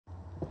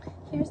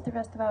Here's the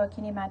rest of our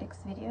kinematics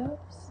videos,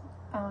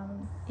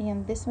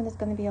 and this one is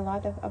going to be a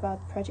lot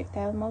about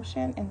projectile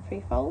motion and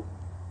free fall.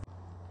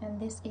 And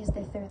this is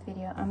the third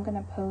video. I'm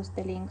gonna post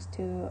the links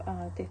to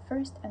the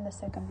first and the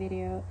second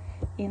video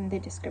in the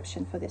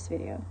description for this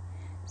video.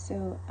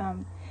 So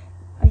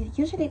I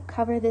usually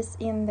cover this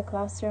in the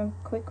classroom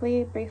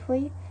quickly,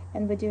 briefly,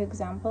 and we do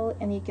example,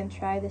 and you can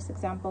try this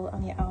example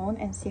on your own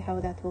and see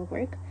how that will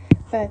work.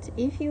 But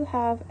if you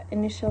have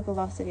initial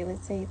velocity,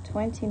 let's say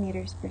 20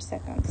 meters per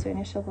second, so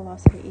initial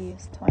velocity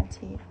is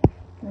 20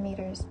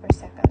 meters per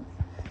second,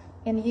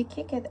 and you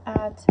kick it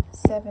at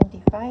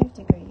 75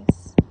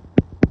 degrees,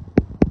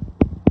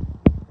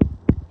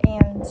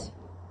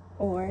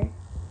 or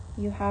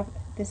you have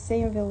the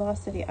same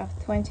velocity of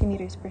 20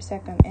 meters per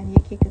second and you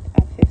kick it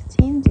at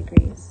 15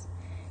 degrees,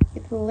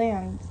 it will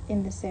land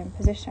in the same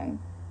position.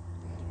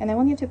 And I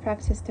want you to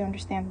practice to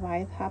understand why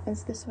it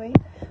happens this way.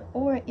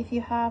 Or if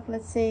you have,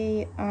 let's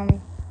say,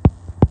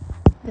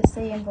 the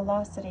same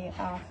velocity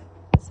of,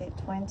 let's say,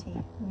 20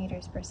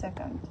 meters per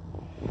second,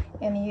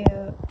 and you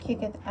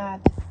kick it at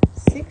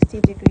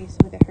 60 degrees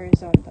with a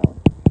horizontal,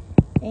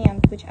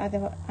 and which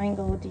other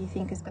angle do you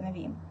think is going to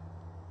be?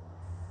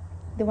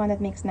 The one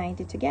that makes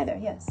 90 together,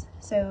 yes.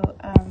 So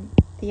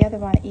the other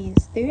one is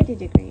 30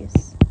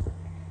 degrees,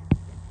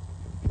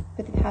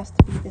 but it has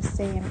to be the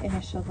same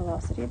initial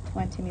velocity,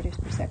 20 meters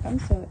per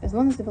second. So as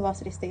long as the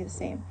velocity stays the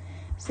same.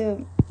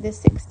 So the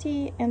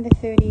 60 and the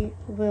 30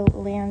 will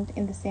land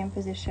in the same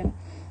position,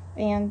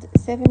 and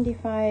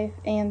 75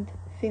 and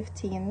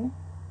 15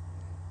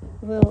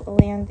 will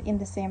land in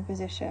the same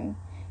position,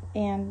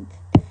 and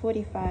the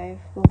 45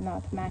 will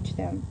not match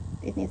them.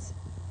 It needs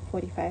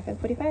 45, and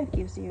 45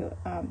 gives you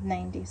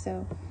 90,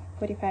 so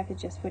 45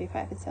 is just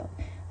 45 itself.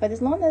 But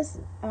as long as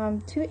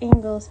two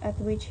angles at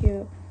which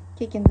you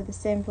kick in with the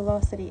same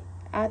velocity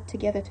add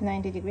together to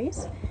 90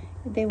 degrees,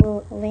 they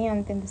will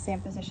land in the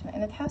same position.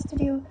 And it has to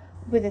do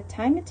with the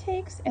time it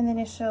takes and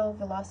initial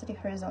velocity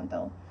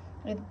horizontal.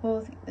 It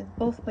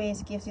both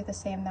ways gives you the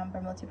same number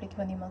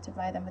when you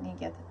multiply them, when you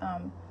get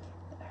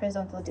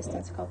horizontal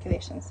distance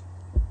calculations.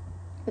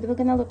 But we're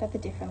gonna look at the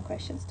different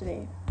questions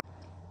today.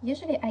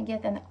 Usually I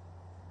get an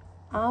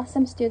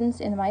awesome students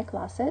in my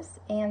classes,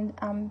 and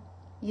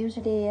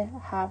usually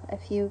have a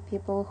few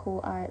people who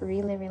are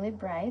really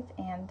bright,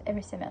 and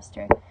every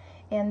semester.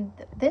 And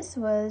this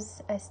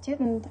was a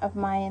student of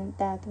mine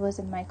that was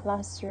in my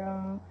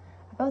classroom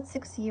about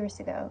 6 years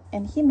ago,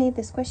 and he made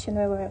this question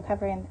where we were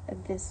covering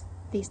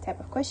these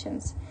type of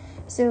questions.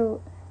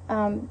 So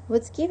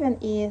what's given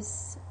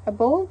is a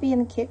ball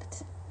being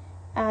kicked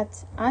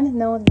at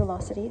unknown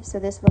velocity, so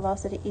this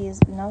velocity is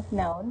not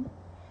known,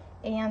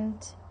 and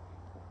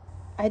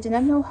I do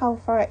not know how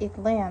far it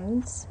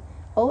lands.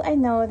 All I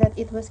know that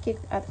it was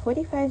kicked at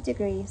 45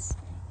 degrees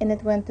and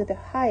it went to the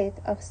height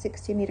of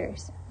 60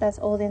 meters. That's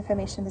all the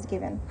information is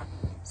given.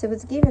 So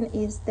what's given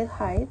is the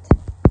height,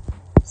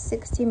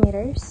 60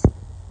 meters,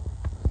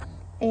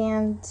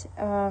 and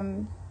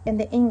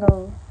the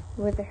angle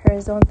with the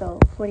horizontal,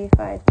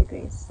 45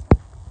 degrees.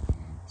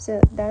 So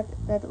that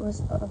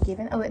was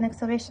given. Oh, an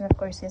acceleration, of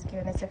course, is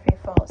given. It's a free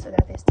fall, so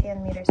that is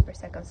 10 meters per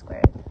second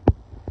squared.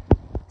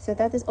 So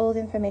that is all the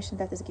information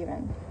that is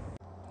given.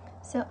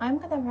 So I'm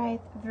gonna write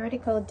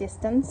vertical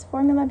distance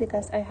formula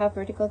because I have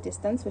vertical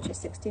distance, which is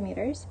 60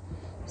 meters.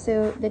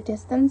 So the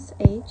distance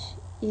h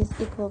is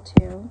equal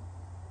to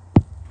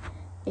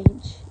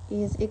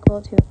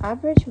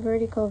average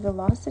vertical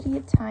velocity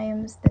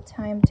times the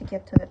time to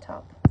get to the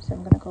top. So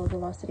I'm gonna call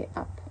velocity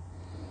up.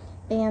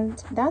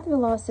 And that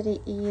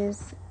velocity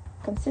is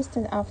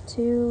consistent of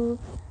two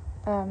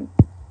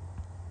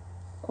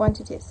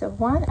quantities. So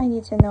one I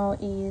need to know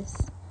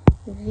is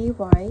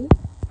Vy,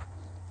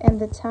 and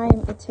the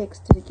time it takes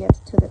to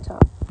get to the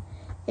top,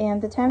 and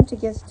the time to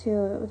get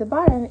to the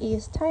bottom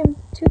is 2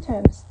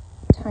 times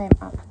time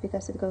up,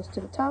 because it goes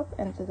to the top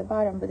and to the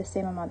bottom with the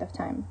same amount of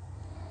time.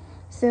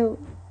 So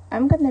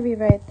I'm going to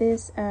rewrite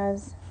this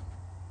as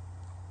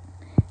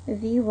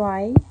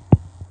Vy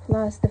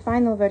plus the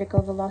final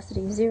vertical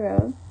velocity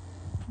 0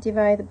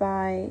 divided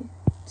by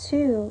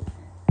 2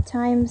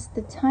 times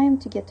the time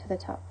to get to the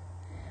top.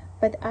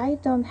 But I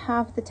don't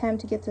have the time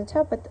to get to the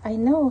top, but I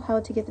know how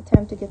to get the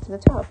time to get to the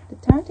top. The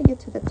time to get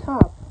to the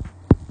top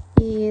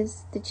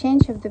is the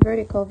change of the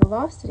vertical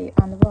velocity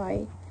on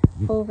y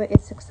over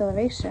its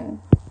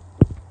acceleration.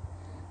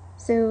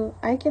 So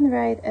I can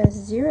write as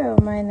 0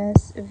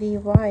 minus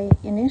Vy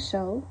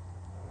initial.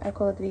 I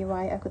call it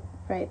Vy. I could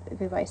write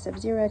Vy sub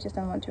 0. I just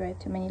don't want to write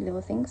too many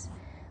little things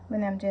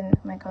when I'm doing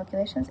my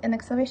calculations. And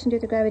acceleration due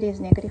to gravity is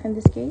negative in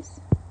this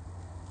case.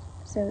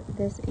 So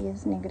this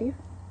is negative.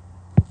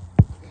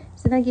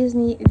 So that gives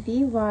me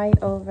Vy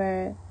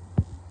over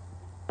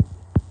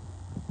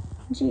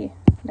g.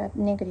 That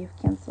negative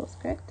cancels,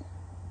 correct?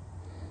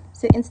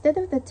 So instead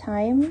of the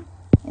time,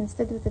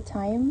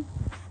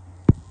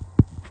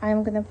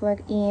 I'm gonna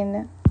plug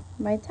in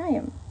my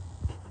time.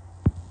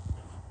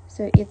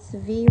 So it's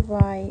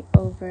Vy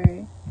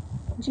over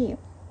g.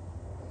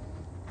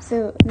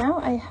 So now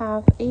I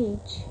have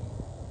h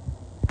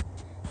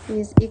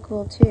is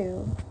equal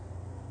to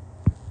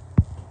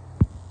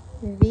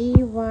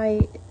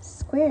Vy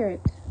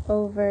squared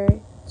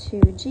over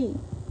 2g.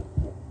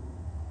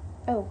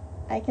 Oh,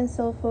 I can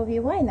solve for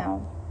Vy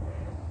now.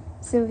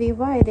 So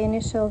Vy, the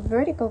initial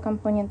vertical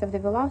component of the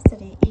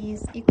velocity,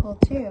 is equal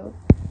to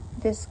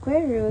the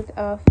square root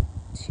of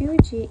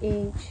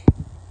 2gh.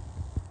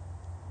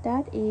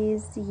 That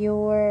is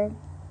the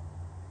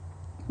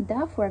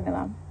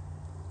formula.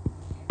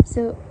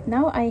 So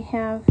now I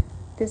have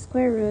the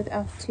square root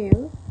of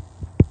 2g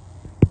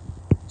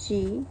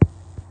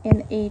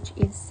and h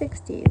is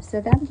 60. So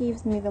that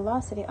gives me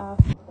velocity of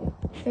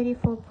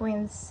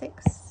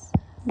 34.6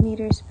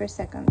 meters per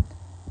second.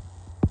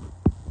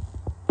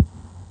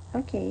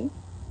 Okay,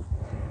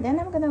 then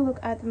I'm gonna look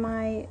at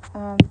my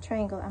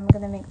triangle. I'm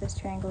gonna make this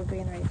triangle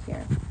green right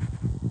here.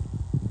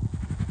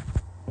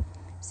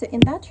 So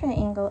in that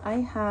triangle, I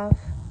have,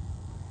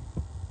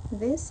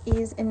 this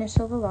is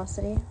initial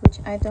velocity, which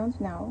I don't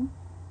know.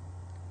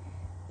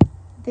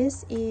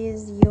 This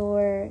is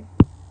your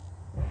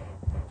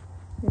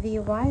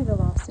Vy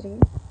velocity.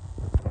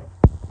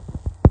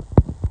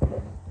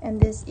 And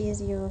this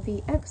is your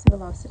Vx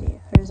velocity,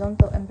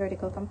 horizontal and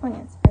vertical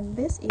components. And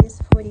this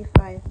is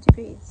 45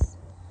 degrees.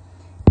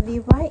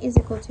 Vy is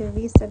equal to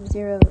V sub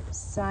 0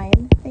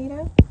 sine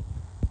theta.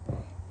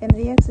 And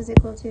Vx is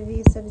equal to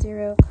V sub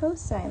 0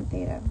 cosine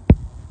theta.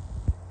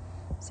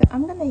 So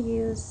I'm going to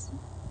use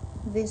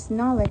this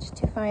knowledge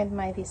to find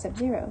my V sub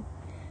 0.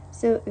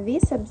 So V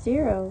sub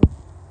 0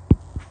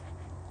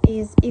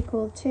 is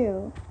equal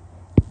to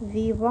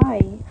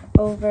Vy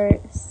over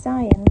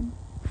sine,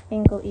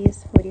 angle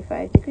is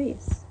 45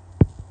 degrees.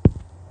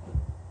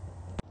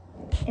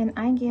 And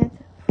I get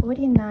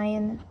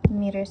 49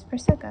 meters per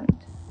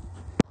second.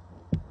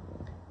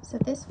 So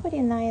this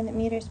 49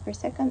 meters per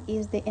second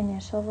is the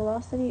initial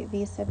velocity,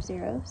 V sub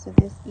 0. So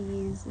this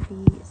is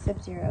V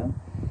sub 0.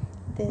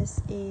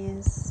 This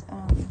is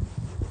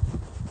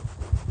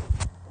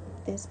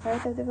this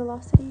part of the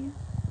velocity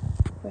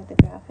where the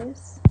graph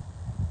is.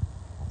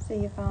 So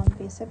you found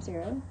V sub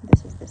 0.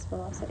 This is this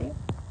velocity.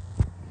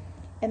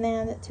 And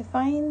then to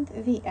find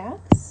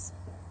Vx,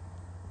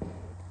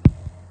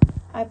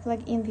 I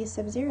plug in V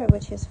sub 0,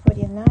 which is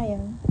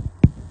 49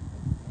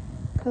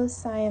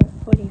 cosine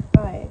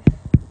 45.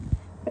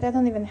 But I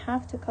don't even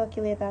have to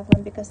calculate that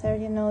one because I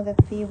already know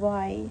that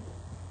Vy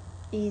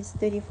is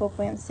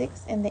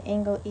 34.6 and the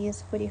angle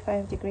is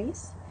 45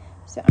 degrees.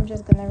 So I'm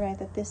just going to write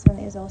that this one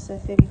is also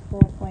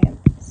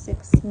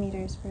 34.6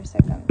 meters per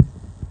second.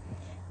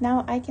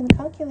 Now I can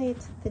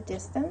calculate the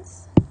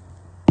distance.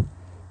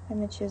 Let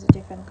me choose a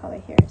different color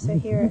here. So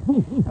here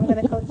I'm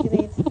going to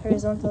calculate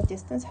horizontal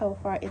distance, how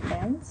far it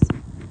lands.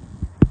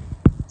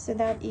 So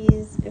that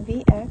is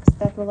Vx,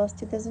 that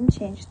velocity doesn't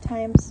change,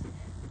 times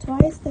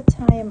twice the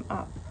time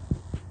up,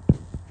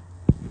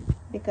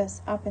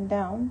 because up and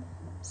down,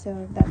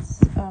 so that's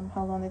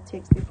how long it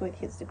takes before it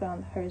hits the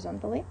ground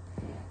horizontally.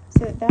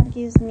 So that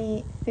gives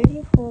me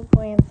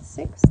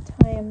 34.6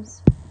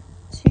 times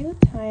 2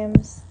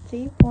 times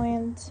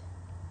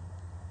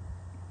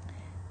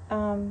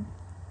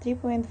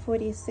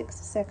 3.46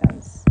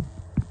 seconds.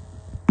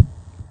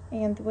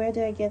 And where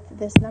do I get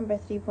this number,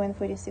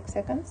 3.46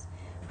 seconds?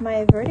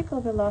 My vertical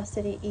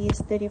velocity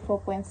is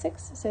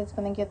 34.6, so it's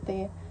going to get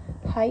the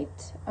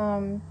height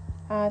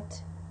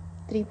at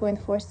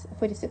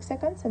 3.46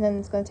 seconds, and then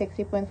it's going to take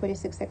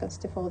 3.46 seconds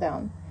to fall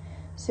down.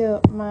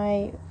 So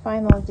my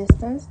final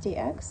distance,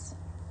 dx,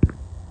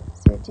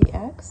 so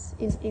dx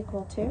is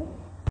equal to,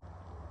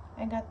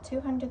 I got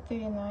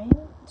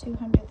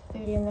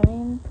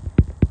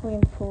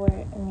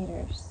 239.4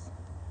 meters.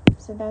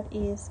 So that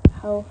is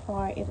how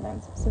far it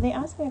lands. So they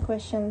asked me a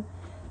question,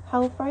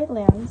 how far it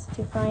lands,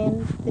 to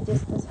find the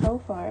distance how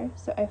far.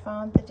 So I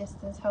found the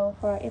distance how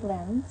far it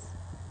lands.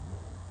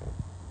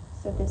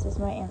 So this is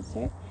my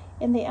answer.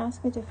 And they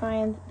asked me to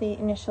find the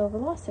initial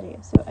velocity.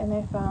 And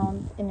I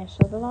found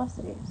initial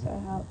velocity. So I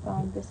have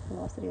found this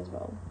velocity as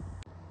well.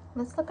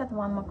 Let's look at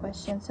one more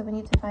question. So we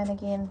need to find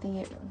again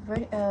the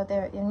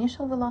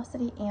initial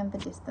velocity and the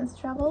distance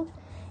traveled.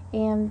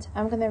 And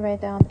I'm going to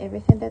write down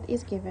everything that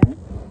is given.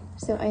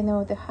 So I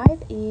know the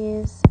height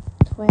is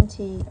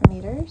 20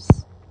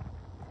 meters.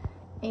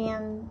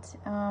 And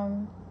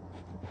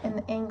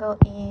the angle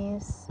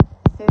is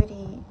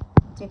 30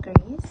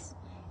 degrees.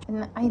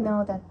 And I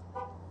know that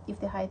if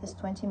the height is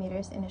 20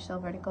 meters, initial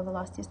vertical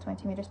velocity is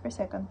 20 meters per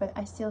second, but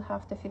I still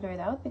have to figure it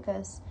out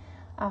because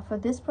for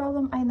this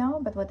problem I know,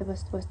 but what it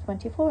was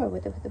 24,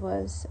 what if it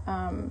was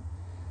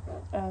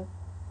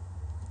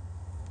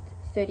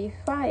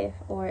 35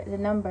 or the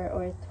number,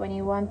 or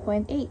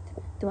 21.8,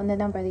 the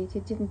number that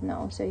you didn't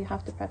know. So you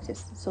have to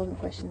practice solving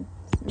questions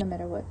no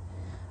matter what.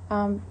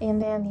 And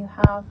then you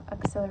have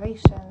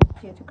acceleration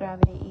due to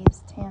gravity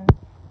is 10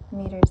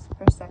 meters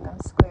per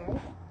second squared.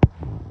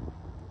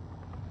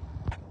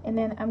 And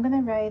then I'm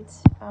gonna write,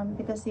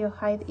 because your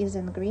height is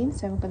in green,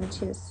 so I'm gonna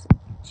choose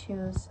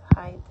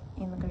height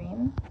in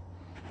green.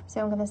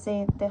 So I'm gonna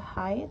say the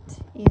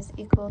height is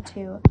equal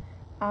to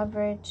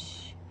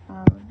average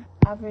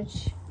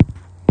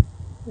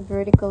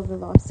vertical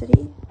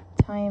velocity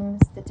times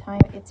the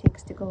time it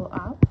takes to go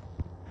up,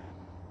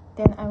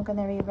 then I'm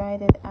gonna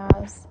rewrite it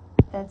as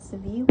that's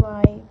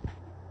Vy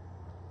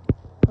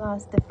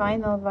plus the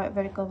final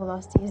vertical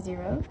velocity is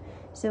 0.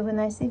 So when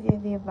I say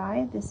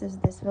Vy, this is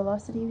this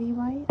velocity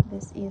Vy,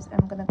 this is,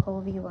 I'm gonna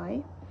call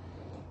Vy,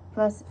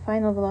 plus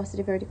final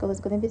velocity vertical is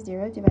gonna be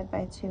 0 divided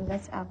by 2,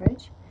 that's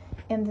average.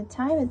 And the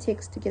time it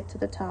takes to get to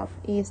the top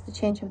is the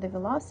change of the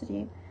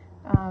velocity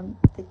on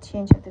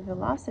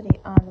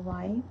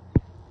y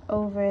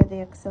over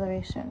the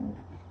acceleration.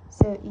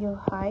 So your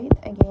height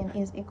again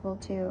is equal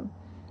to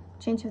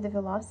change of the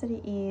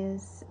velocity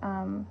is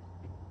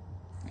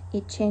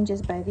it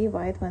changes by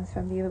Vy, it went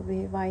from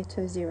Vy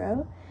to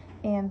 0,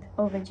 and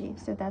over g.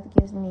 So that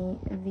gives me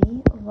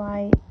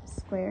Vy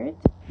squared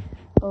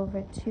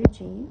over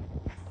 2g.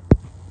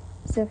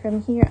 So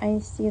from here I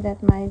see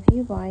that my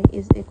Vy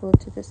is equal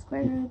to the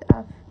square root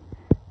of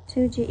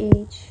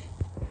 2gh,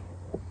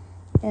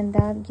 and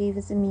that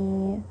gives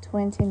me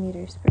 20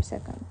 meters per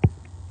second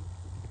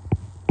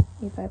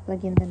if I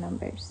plug in the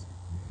numbers.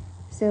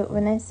 So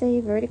when I say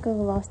vertical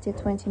velocity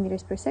 20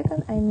 meters per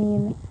second, I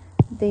mean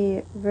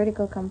the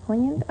vertical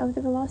component of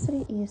the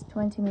velocity is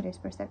 20 meters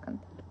per second.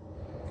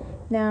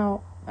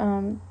 Now,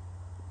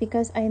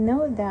 because I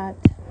know that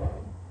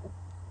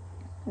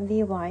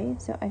Vy,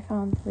 so I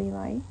found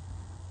Vy.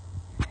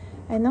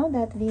 I know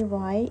that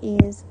Vy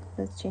is,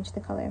 let's change the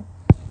color.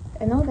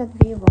 I know that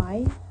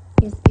Vy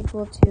is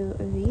equal to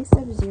V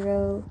sub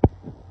 0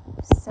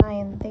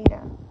 sine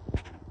theta.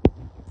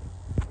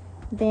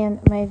 Then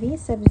my V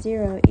sub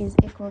 0 is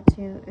equal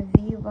to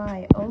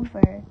Vy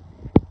over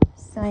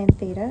sine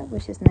theta,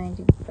 which is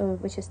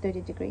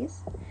 30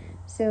 degrees.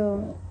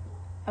 So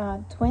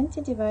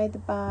 20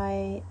 divided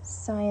by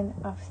sine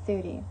of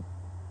 30,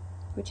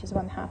 which is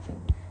 1/2.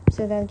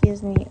 So that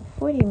gives me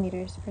 40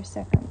 meters per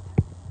second.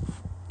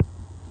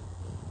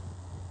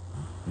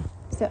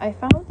 So I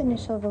found the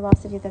initial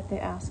velocity that they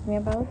asked me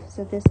about.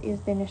 So this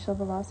is the initial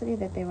velocity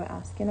that they were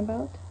asking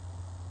about.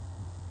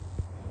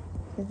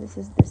 So this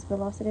is this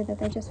velocity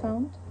that I just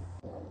found.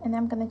 And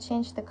I'm going to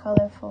change the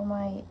color for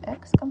my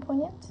x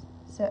component.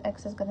 So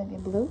x is going to be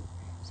blue.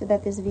 So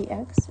that is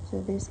Vx.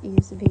 So this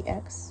is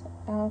Vx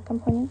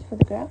component for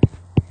the graph,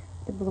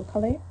 the blue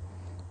color.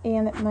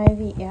 And my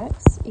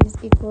Vx is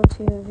equal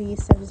to V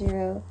sub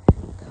 0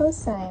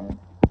 cosine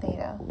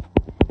theta.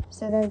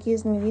 So that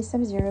gives me V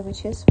sub 0,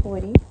 which is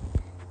 40,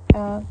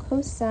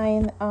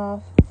 cosine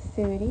of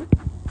 30,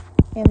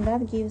 and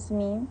that gives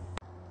me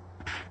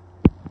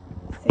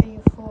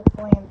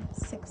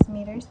 34.6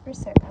 meters per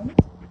second.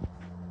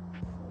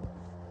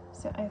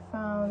 So I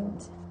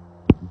found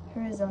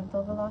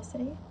horizontal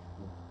velocity.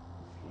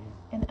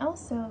 And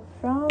also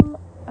from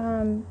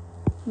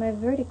my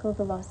vertical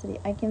velocity,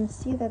 I can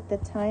see that the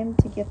time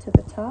to get to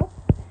the top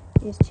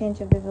is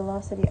change of the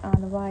velocity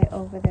on y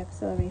over the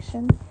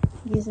acceleration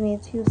gives me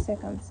 2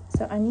 seconds.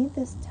 So I need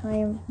this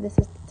time, this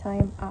is the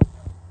time up.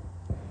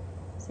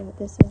 So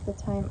this is the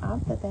time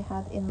up that I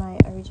had in my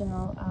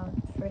original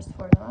first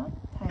formula,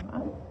 time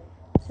up.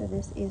 So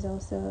this is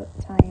also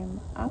time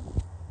up.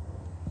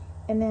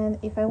 And then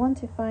if I want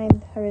to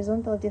find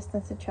horizontal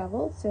distance it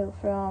traveled, so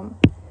from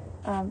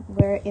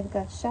where it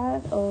got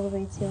shot all the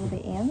way till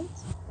the end.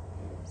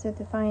 So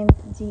to find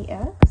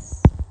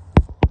dx,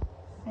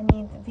 I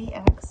need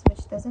Vx,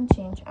 which doesn't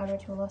change,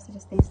 average velocity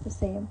stays the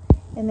same,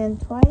 and then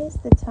twice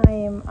the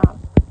time up.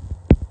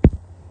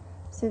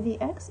 So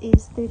Vx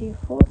is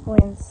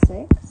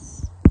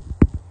 34.6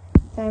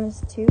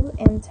 times 2,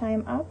 and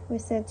time up, we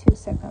said 2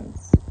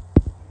 seconds.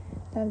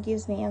 That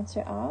gives me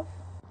answer of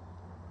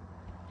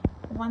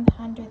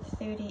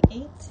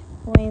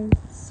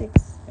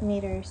 138.6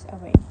 meters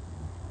away.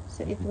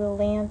 So it will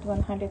land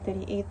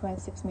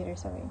 138.6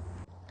 meters away.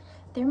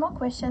 There are more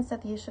questions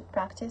that you should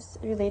practice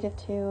related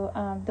to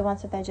the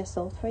ones that I just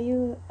solved for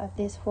you,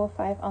 these 4 or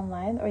 5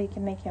 online, or you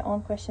can make your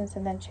own questions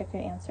and then check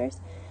your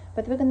answers.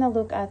 But we're gonna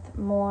look at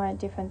more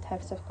different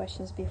types of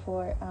questions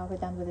before we're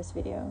done with this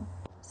video.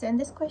 So in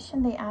this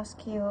question, they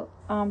ask you,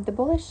 the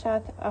ball is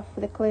shot off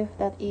the cliff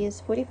that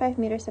is 45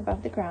 meters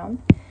above the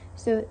ground.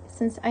 So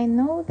since I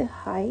know the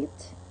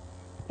height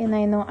and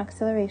I know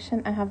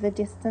acceleration, I have the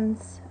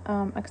distance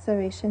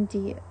acceleration,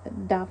 the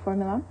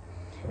formula.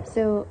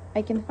 So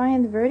I can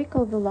find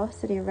vertical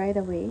velocity right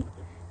away.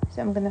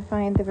 So I'm going to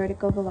find the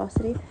vertical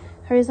velocity.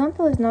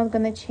 Horizontal is not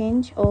going to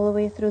change all the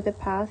way through the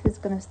path. It's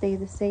going to stay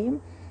the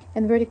same.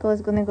 And vertical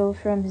is going to go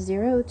from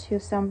 0 to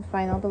some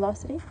final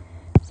velocity.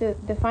 So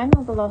the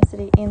final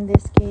velocity in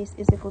this case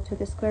is equal to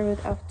the square root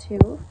of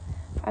 2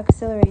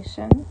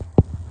 acceleration.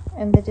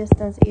 And the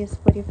distance is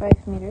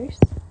 45 meters.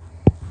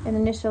 And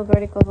initial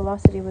vertical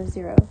velocity was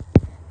 0.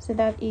 So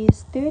that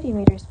is 30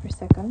 meters per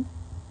second.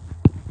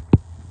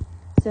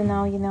 So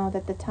now you know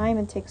that the time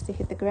it takes to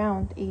hit the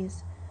ground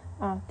is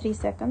 3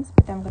 seconds,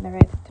 but I'm going to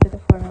write it through the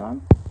formula.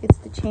 It's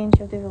the change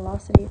of the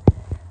velocity,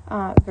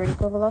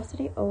 vertical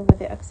velocity over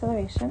the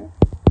acceleration.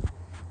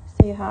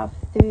 So you have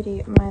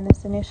 30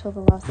 minus initial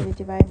velocity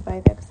divided by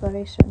the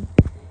acceleration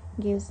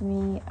gives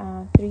me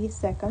 3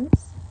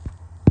 seconds.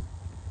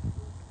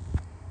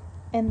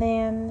 And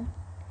then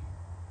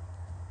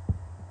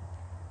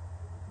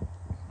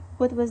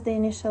what was the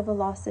initial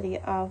velocity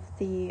of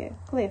the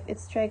cliff? It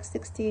strikes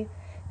 60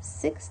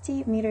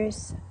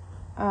 meters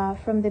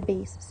from the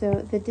base.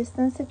 So the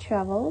distance it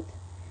traveled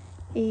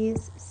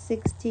is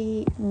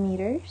 60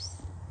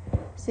 meters.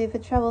 So if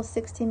it travels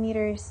 60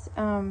 meters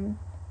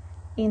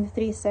in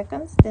 3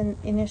 seconds, then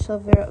initial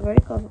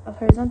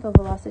horizontal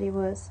velocity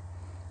was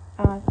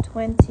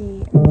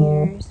 20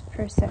 meters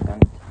per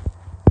second.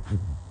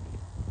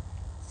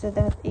 So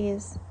that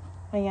is,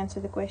 I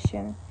answered the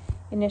question,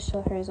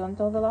 initial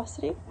horizontal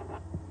velocity.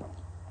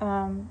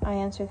 I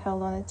answered how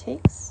long it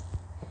takes,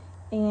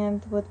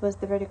 and what was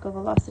the vertical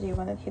velocity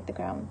when it hit the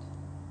ground.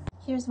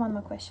 Here's one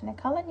more question. A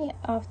colony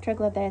of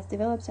troglodytes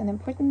develops an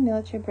important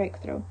military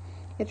breakthrough.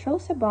 It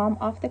throws a bomb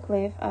off the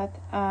cliff at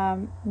a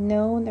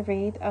known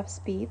rate of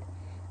speed,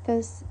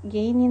 thus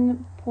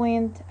gaining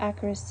point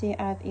accuracy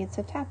at its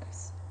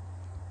attacks.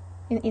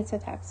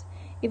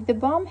 If the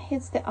bomb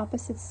hits the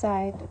opposite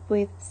side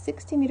with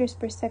 60 meters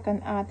per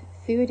second at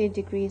 30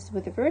 degrees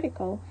with the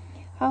vertical,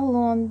 how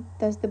long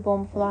does the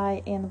bomb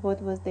fly, and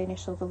what was the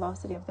initial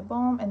velocity of the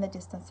bomb and the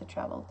distance it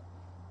traveled?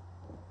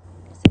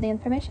 So the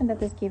information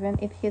that is given,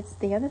 it hits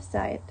the other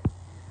side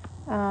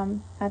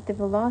at the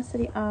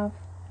velocity of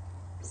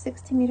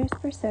 60 meters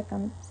per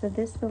second. So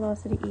this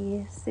velocity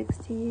is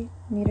 60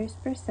 meters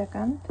per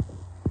second,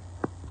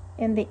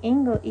 and the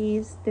angle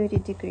is 30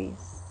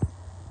 degrees.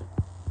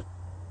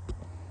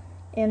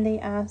 And they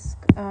ask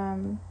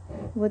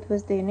what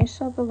was the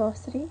initial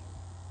velocity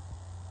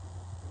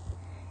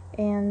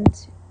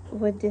and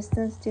what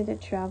distance did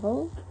it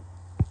travel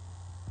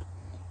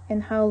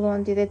and how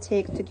long did it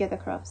take to get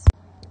across.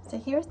 So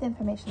here's the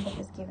information that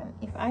is given.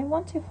 If I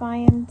want to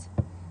find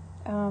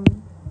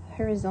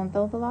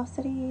horizontal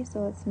velocity, so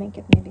let's make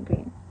it maybe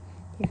green.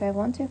 If I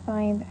want to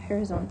find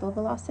horizontal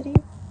velocity,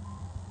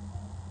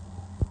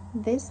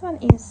 this one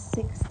is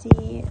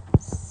 60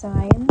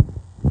 sine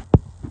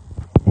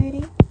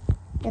 30.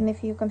 And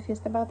if you're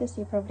confused about this,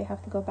 you probably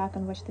have to go back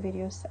and watch the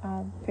videos,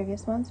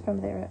 previous ones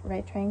from the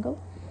right triangle.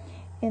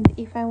 And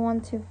if I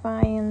want to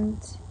find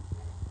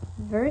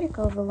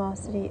vertical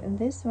velocity, and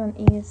this one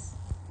is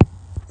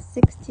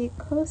 60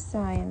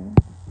 cosine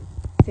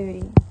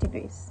 30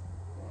 degrees.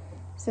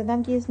 So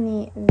that gives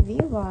me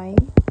Vy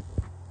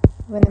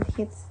when it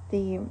hits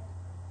the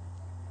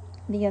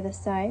other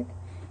side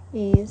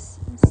is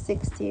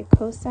 60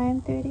 cosine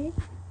 30,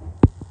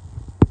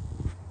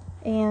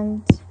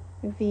 and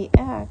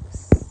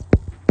Vx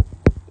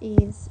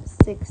is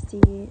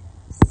 60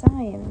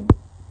 sine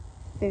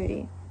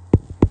 30,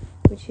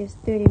 which is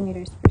 30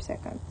 meters per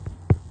second.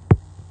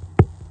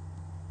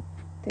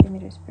 30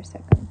 meters per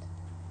second.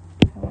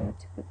 I wanted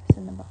to put this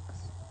in the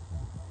box.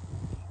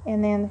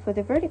 And then for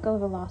the vertical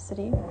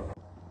velocity,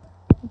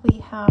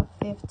 we have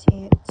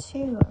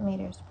 52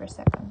 meters per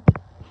second.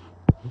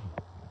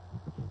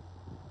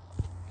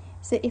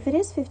 So if it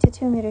is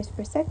 52 meters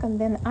per second,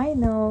 then I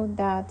know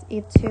that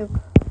it took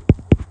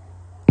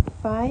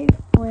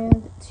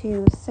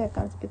 5.2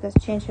 seconds, because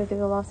change of the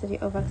velocity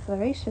of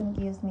acceleration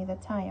gives me the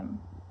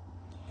time.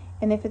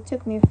 And if it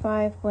took me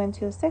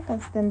 5.2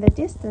 seconds, then the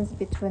distance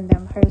between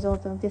them,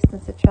 horizontal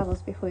distance it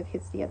travels before it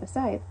hits the other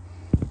side,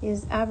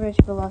 is average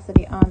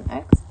velocity on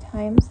x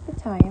times the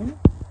time,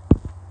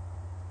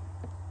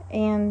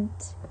 and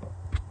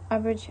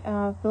average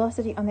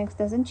velocity on x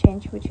doesn't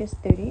change, which is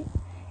 30,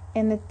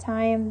 and the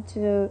time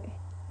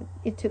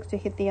it took to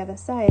hit the other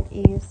side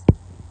is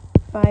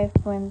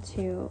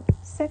 5.2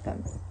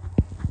 seconds.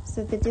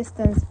 So the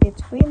distance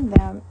between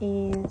them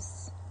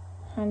is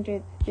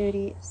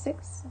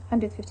 156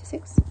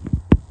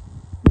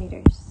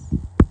 meters.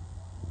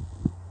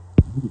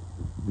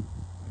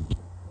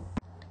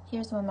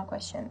 Here's one more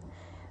question.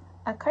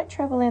 A car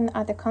traveling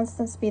at a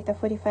constant speed of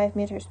 45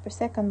 meters per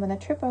second when a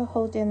trooper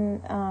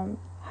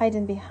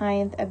hiding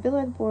behind a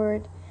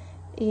billboard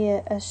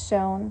is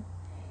shown.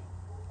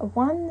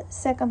 1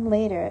 second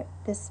later,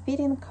 the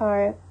speeding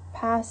car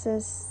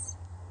passes.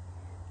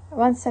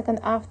 1 second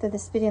after the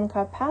speeding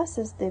car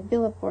passes the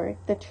billboard,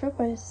 the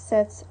trooper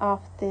sets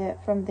off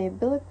from the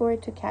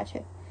billboard to catch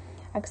it,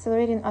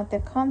 accelerating at the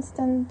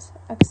constant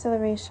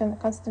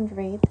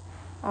rate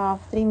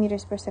of 3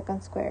 meters per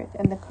second squared,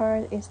 and the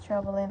car is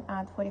traveling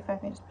at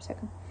 45 meters per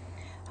second.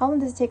 How long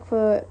does it take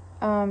for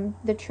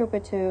the trooper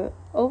to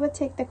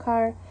overtake the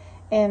car,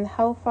 and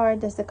how far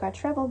does the car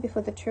travel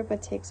before the trooper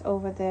takes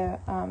over the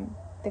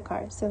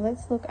car? So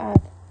let's look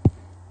at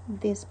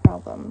this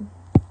problem.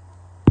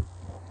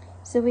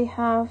 So we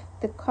have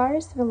the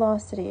car's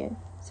velocity.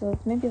 So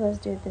maybe let's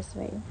do it this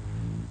way.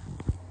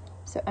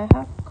 So I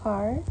have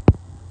car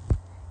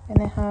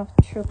and I have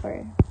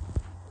trooper.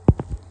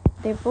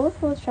 They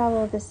both will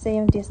travel the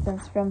same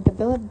distance from the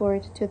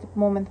billboard to the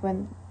moment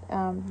when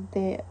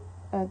the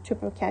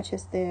trooper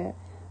catches the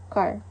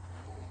car.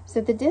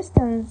 So the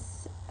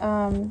distance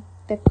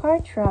the car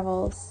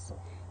travels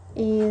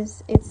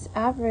is its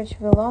average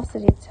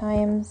velocity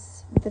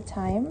times the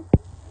time,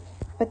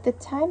 but the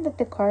time that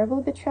the car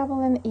will be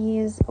traveling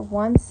is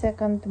 1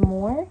 second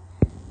more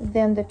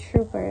than the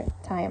trooper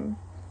time.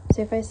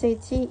 So if I say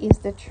t is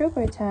the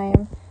trooper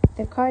time,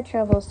 the car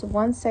travels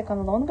 1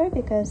 second longer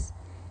because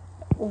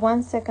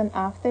 1 second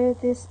after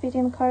the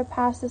speeding car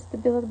passes the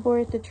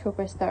billboard, the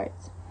trooper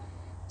starts.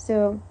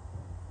 So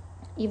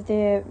if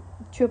the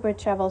trooper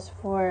travels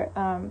for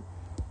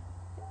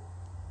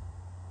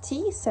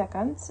t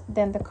seconds,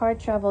 then the car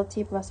traveled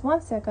t plus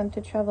 1 second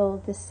to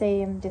travel the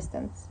same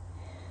distance.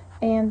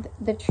 And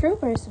the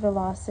trooper's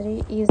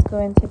velocity is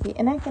going to be,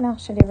 and I can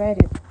actually write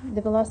it, the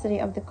velocity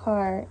of the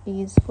car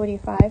is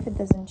 45, it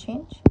doesn't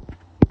change,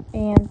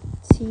 and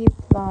t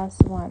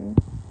plus 1.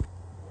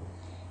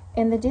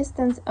 And the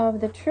distance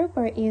of the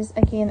trooper is,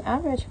 again,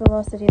 average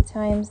velocity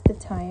times the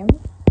time.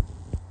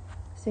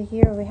 So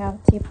here we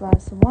have t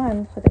plus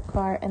 1 for the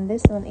car, and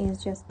this one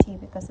is just t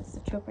because it's the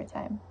trooper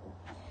time.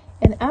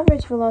 And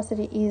average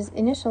velocity is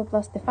initial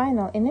plus the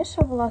final.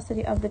 Initial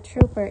velocity of the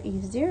trooper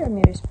is 0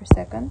 meters per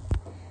second.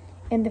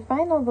 And the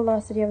final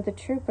velocity of the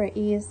trooper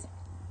is,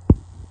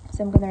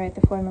 so I'm going to write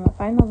the formula,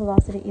 final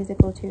velocity is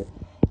equal to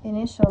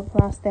initial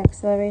plus the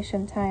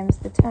acceleration times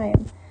the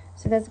time.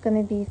 So that's going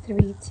to be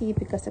 3t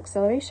because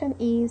acceleration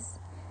is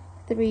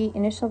 3,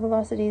 initial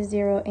velocity is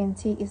 0, and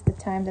t is the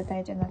time that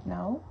I do not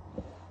know.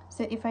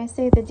 So if I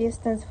say the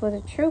distance for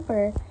the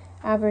trooper,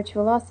 average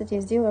velocity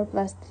is 0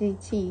 plus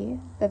 3t,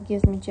 that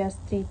gives me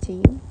just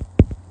 3t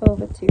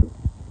over 2.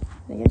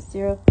 Yes,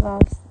 0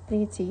 plus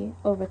 3t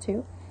over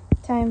 2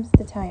 times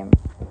the time.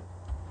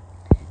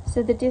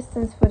 So the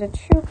distance for the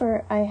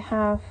trooper, I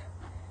have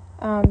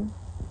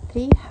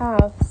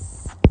 3/2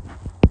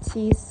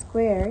 t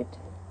squared,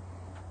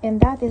 and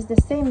that is the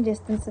same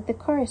distance that the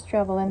car is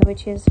traveling,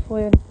 which is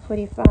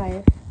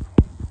 45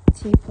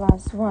 t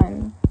plus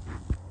 1.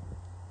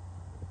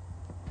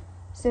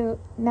 So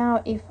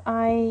now if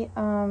I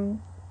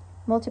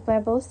multiply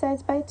both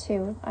sides by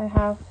 2, I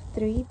have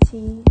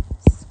 3t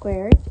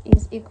squared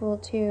is equal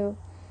to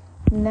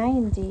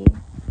 90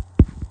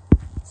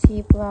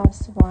 t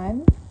plus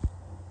 1.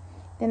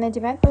 Then I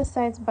divide both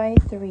sides by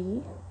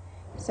 3.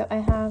 So I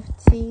have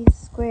t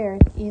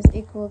squared is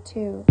equal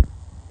to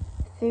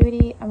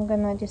 30. I'm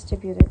going to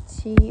distribute it,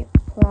 t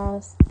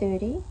plus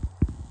 30.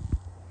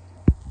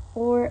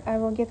 Or I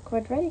will get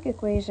quadratic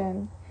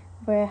equation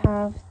where I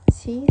have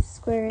t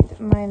squared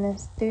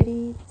minus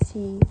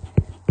 30t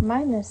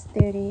minus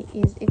 30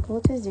 is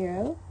equal to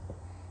 0.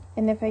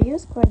 And if I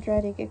use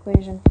quadratic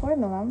equation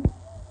formula,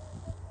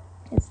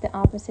 it's the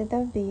opposite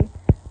of b,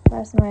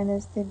 plus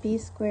minus the b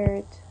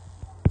squared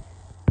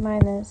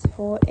minus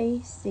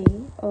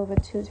 4ac over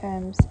 2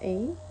 times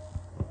a.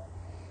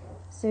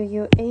 So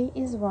your a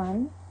is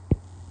 1,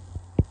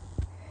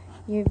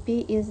 your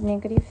b is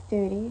negative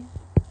 30,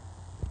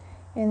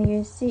 and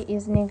your c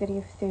is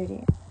negative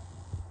 30.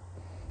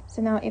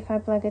 So now if I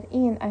plug it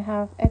in, I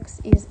have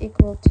x is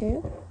equal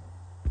to,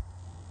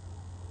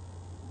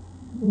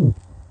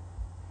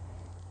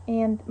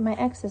 and my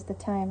x is the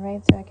time,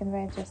 right? So I can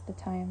write just the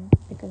time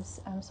because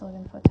I'm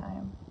solving for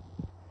time.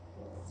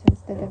 So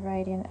instead of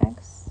writing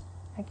x,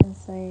 I can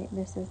say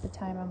this is the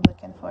time I'm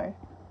looking for.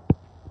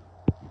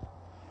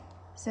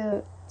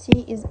 So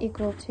t is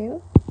equal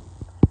to,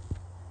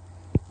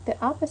 the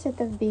opposite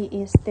of b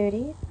is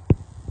 30,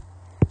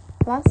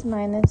 plus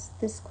minus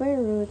the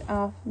square root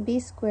of b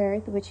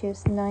squared, which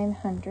is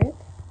 900,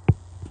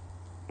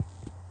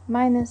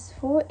 minus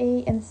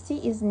 4a, and c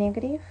is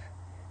negative.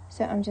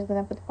 So I'm just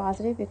going to put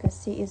positive because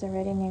c is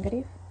already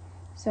negative.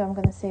 So I'm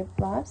going to say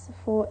plus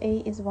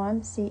 4a is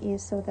 1, c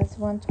is, so that's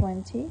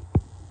 120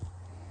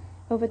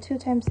 over 2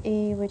 times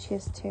a, which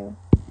is 2.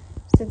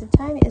 So the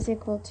time is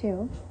equal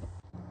to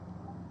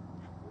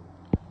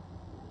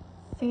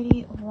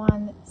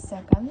 31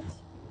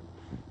 seconds,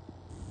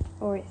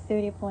 or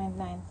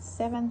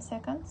 30.97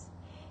 seconds.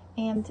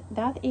 And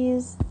that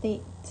is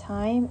the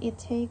time it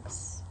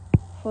takes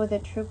for the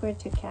trooper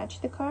to catch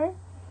the car.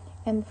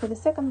 And for the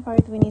second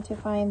part, we need to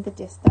find the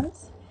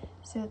distance.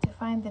 So to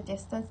find the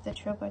distance the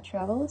trooper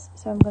travels,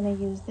 so I'm going to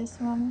use this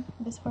one,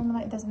 this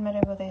formula. It doesn't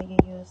matter whether you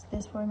use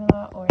this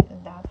formula or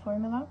that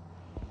formula.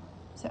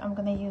 So I'm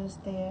going to use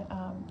the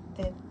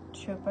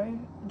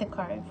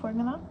car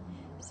formula.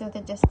 So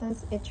the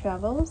distance it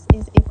travels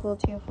is equal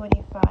to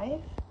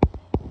 45,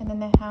 and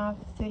then I have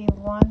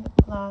 31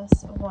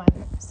 plus 1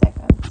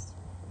 seconds,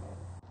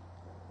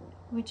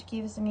 which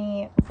gives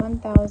me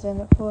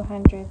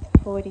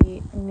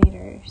 1,440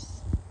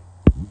 meters.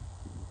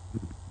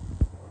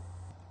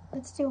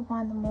 Let's do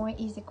one more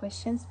easy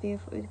question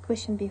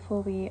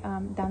before we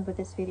done with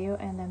this video,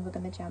 and then we're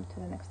gonna jump to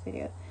the next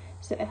video.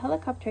 So a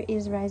helicopter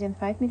is rising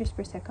 5 meters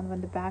per second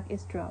when the bag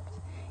is dropped.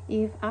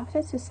 If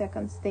after 2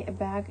 seconds the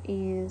bag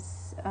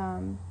is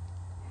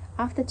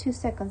after 2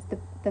 seconds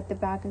that the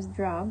bag is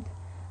dropped,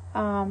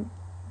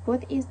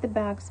 what is the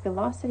bag's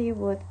velocity,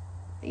 what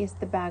is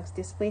the bag's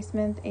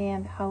displacement,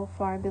 and how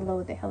far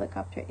below the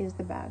helicopter is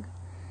the bag?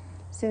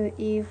 So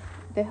if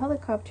the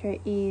helicopter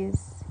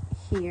is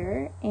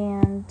here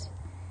and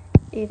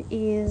it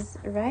is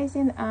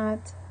rising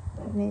at,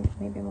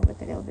 maybe move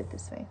it a little bit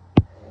this way.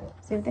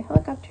 So if the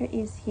helicopter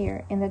is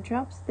here and it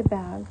drops the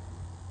bag,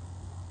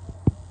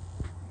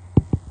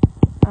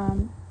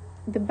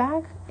 the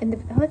bag in the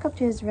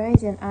helicopter is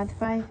rising at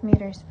 5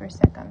 meters per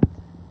second.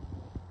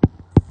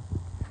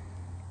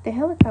 The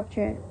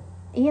helicopter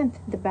and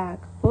the bag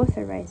both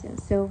are rising.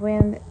 So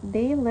when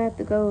they let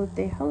go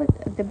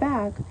the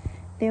bag,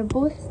 they're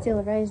both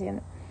still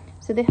rising.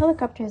 So the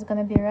helicopter is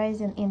going to be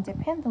rising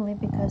independently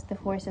because the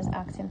force is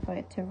acting for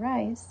it to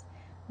rise,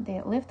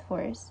 the lift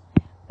force.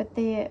 But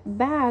the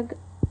bag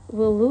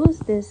will lose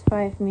this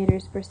 5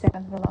 meters per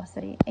second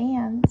velocity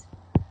and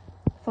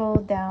fall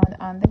down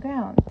on the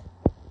ground.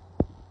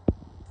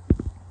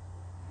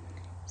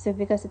 So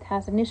because it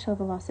has initial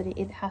velocity,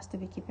 it has to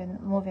be keeping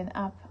moving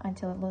up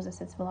until it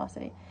loses its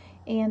velocity.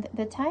 And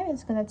the time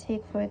it's going to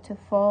take for it to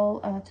fall,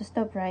 to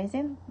stop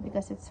rising,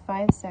 because it's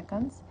 5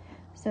 seconds.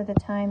 So the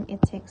time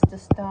it takes to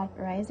stop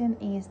rising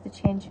is the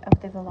change of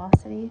the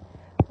velocity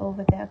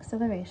over the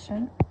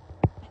acceleration.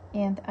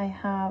 And I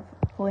have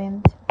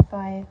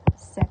 0.5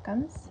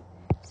 seconds.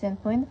 So in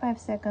 0.5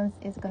 seconds,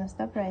 it's going to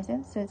stop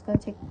rising. So it's going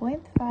to take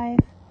 0.5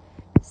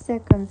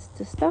 seconds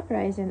to stop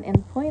rising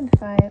and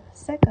 0.5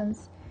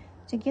 seconds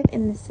to get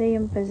in the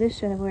same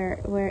position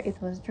where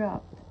it was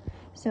dropped.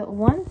 So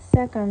 1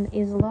 second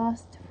is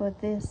lost for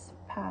this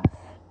path.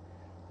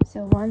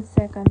 So 1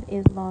 second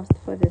is lost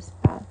for this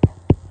path.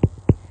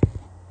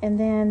 And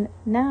then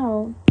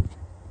now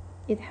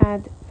it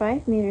had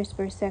 5 meters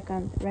per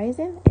second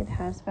rising, it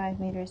has 5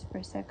 meters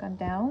per second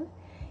down.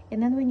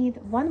 And then we need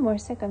 1 more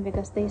second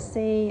because they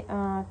say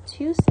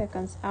 2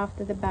 seconds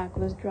after the bag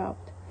was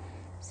dropped.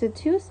 So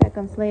 2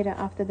 seconds later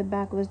after the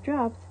bag was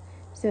dropped,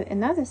 so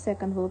another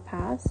second will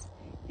pass,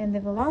 and the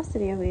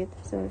velocity of it,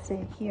 so let's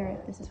say here,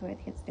 this is where it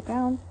hits the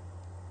ground.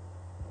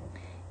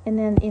 And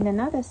then in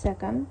another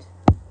second,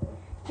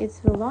 its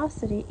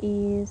velocity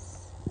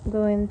is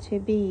going to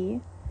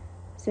be,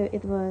 so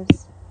it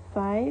was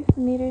 5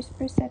 meters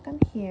per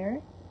second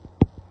here,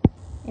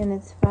 and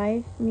it's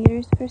 5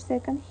 meters per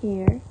second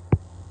here.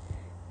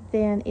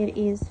 Then it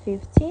is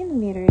 15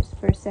 meters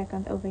per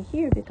second over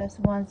here because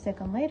 1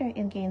 second later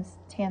it gains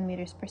 10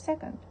 meters per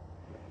second.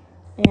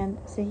 And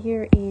so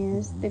here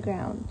is the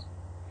ground.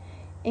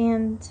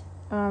 And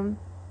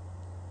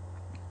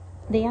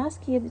they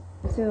ask you,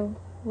 so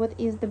what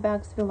is the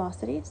bag's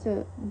velocity?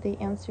 So the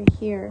answer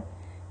here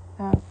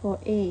for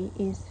A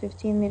is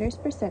 15 meters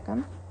per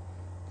second.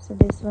 So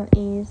this one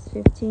is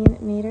 15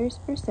 meters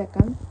per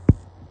second.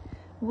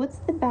 What's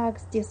the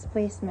bag's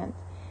displacement?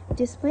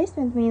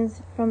 Displacement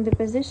means from the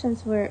position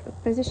where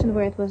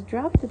it was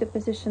dropped to the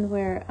position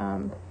where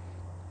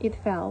it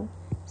fell.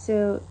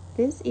 So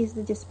this is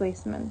the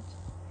displacement.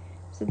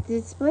 So the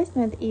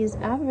displacement is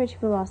average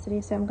velocity.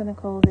 So I'm going to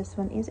call this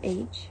one is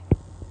h.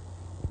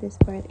 This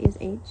part is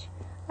h.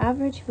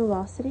 Average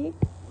velocity,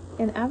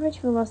 and average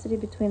velocity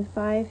between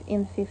 5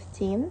 and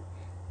 15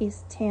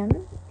 is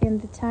 10,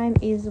 and the time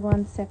is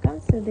 1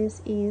 second. So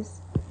this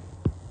is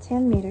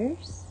 10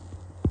 meters.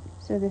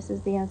 So this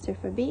is the answer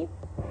for B.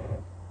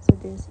 So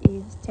this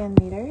is 10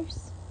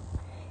 meters.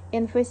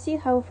 And for C,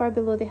 how far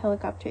below the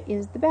helicopter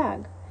is the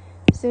bag?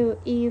 So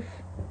if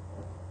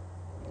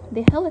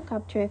the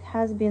helicopter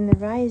has been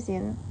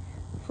rising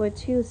for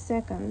 2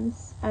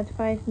 seconds at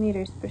 5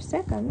 meters per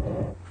second,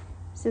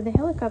 so the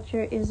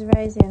helicopter is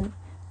rising,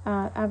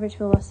 average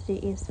velocity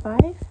is 5,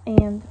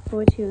 and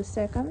for 2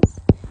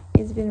 seconds,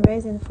 it's been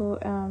rising for,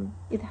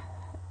 it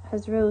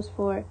has rose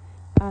for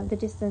the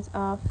distance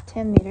of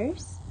 10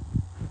 meters.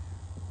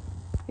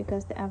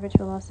 Because the average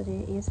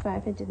velocity is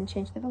 5, it didn't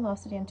change the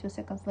velocity, and 2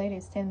 seconds later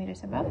it's 10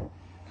 meters above.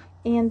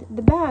 And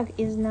the bag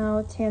is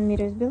now 10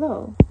 meters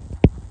below.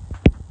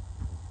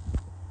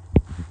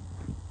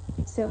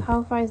 So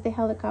how far is the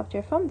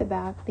helicopter from the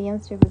bag? The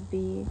answer would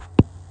be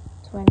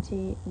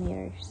 20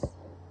 meters.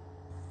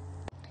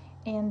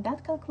 And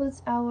that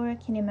concludes our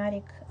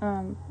kinematic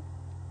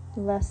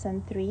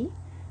lesson 3.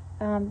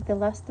 The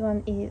next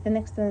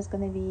one is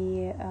going to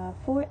be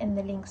 4, and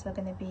the links are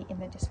going to be in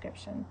the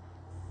description.